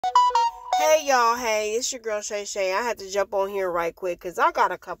Hey y'all, hey, it's your girl Shay Shay. I had to jump on here right quick because I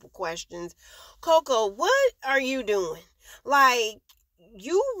got a couple questions. CoCo, what are you doing? Like,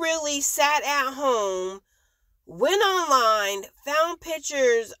 you really sat at home, went online, found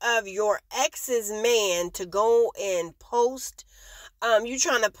pictures of your ex's man to go and post. You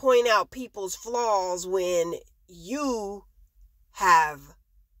trying to point out people's flaws when you have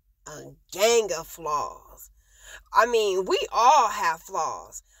a gang of flaws. I mean, we all have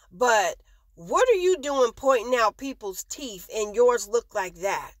flaws, but what are you doing pointing out people's teeth and yours look like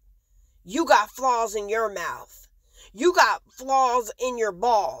that? You got flaws in your mouth. You got flaws in your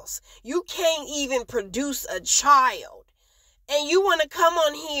balls. You can't even produce a child. And you want to come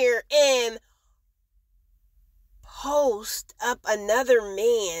on here and post up another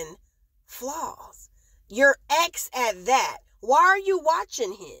man's flaws. Your ex at that. Why are you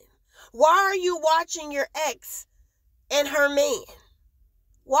watching him? Why are you watching your ex and her man?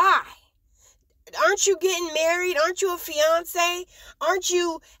 Why? Aren't you getting married? Aren't you a fiance? Aren't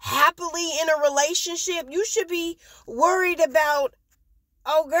you happily in a relationship? You should be worried about,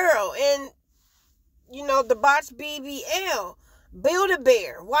 oh girl, and the bots BBL,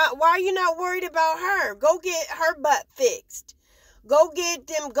 Build-A-Bear. Why are you not worried about her? Go get her butt fixed. Go get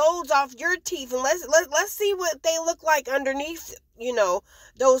them golds off your teeth and let's see what they look like underneath,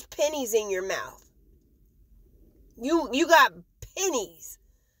 those pennies in your mouth. You got pennies.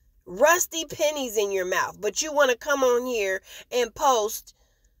 Rusty pennies in your mouth, but you want to come on here and post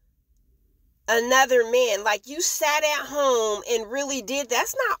another man like you sat at home and really did.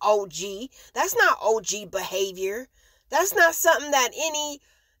 That's not OG. That's not OG behavior. That's not something that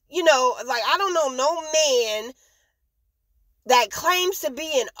I don't know no man that claims to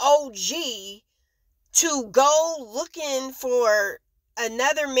be an OG to go looking for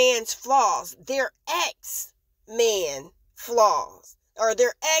another man's flaws, their ex-man flaws. Or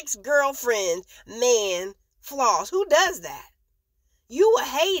their ex-girlfriend man flaws. Who does that? You a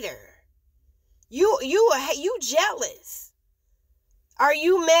hater. You jealous. Are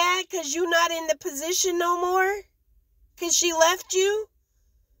you mad because you not in the position no more? Because she left you?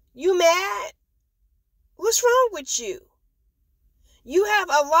 You mad? What's wrong with you? You have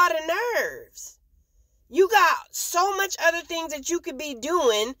a lot of nerves. You got so much other things that you could be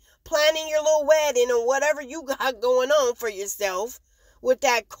doing, planning your little wedding or whatever you got going on for yourself. With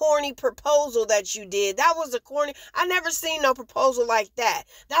that corny proposal that you did. That was a corny. I never seen no proposal like that.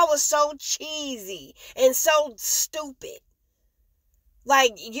 That was so cheesy and so stupid.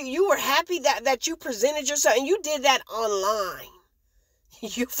 Like, you were happy that you presented yourself and you did that online.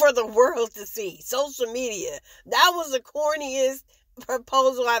 For the world to see. Social media. That was the corniest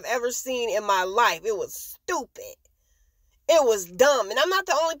proposal I've ever seen in my life. It was stupid. It was dumb. And I'm not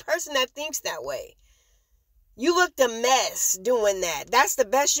the only person that thinks that way. You looked a mess doing that. That's the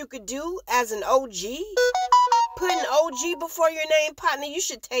best you could do as an OG? Putting OG before your name, partner, you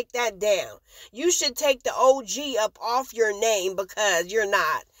should take that down. You should take the OG up off your name because you're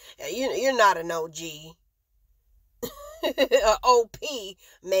not. You're not an OG. OP,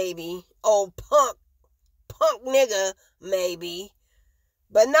 maybe. Old punk nigga, maybe.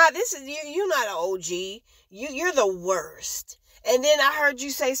 But this is you're not an OG. You're the worst. And then I heard you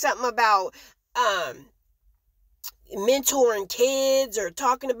say something about mentoring kids or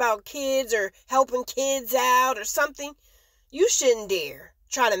talking about kids or helping kids out or something. You shouldn't dare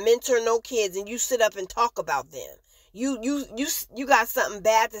try to mentor no kids and you sit up and talk about them. You got something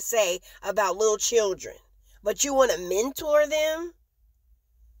bad to say about little children, but you want to mentor them?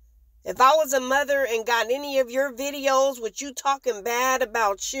 If I was a mother and got any of your videos with you talking bad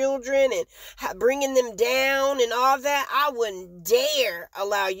about children and bringing them down and all that, I wouldn't dare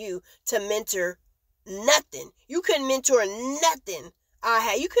allow you to mentor nothing. You couldn't mentor nothing I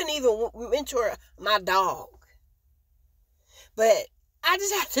had. You couldn't even mentor my dog. But I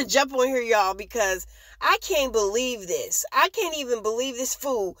just have to jump on here, y'all, because I can't believe this. I can't even believe this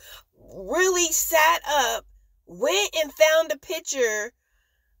fool really sat up, went and found a picture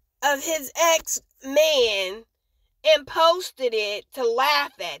of his ex-man and posted it to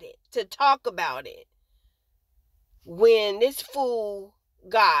laugh at it, to talk about it. When this fool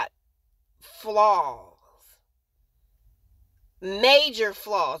got flaws, major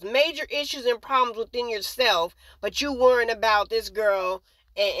flaws, major issues and problems within yourself, but you worrying about this girl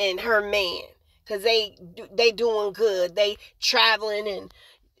and her man because they doing good, they traveling and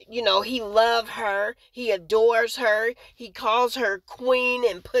he love her, he adores her, he calls her queen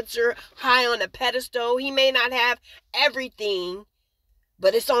and puts her high on a pedestal. He may not have everything,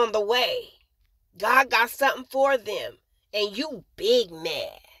 but it's on the way. God got something for them, and you big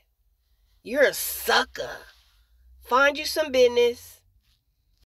mad. You're a sucker. Find you some business.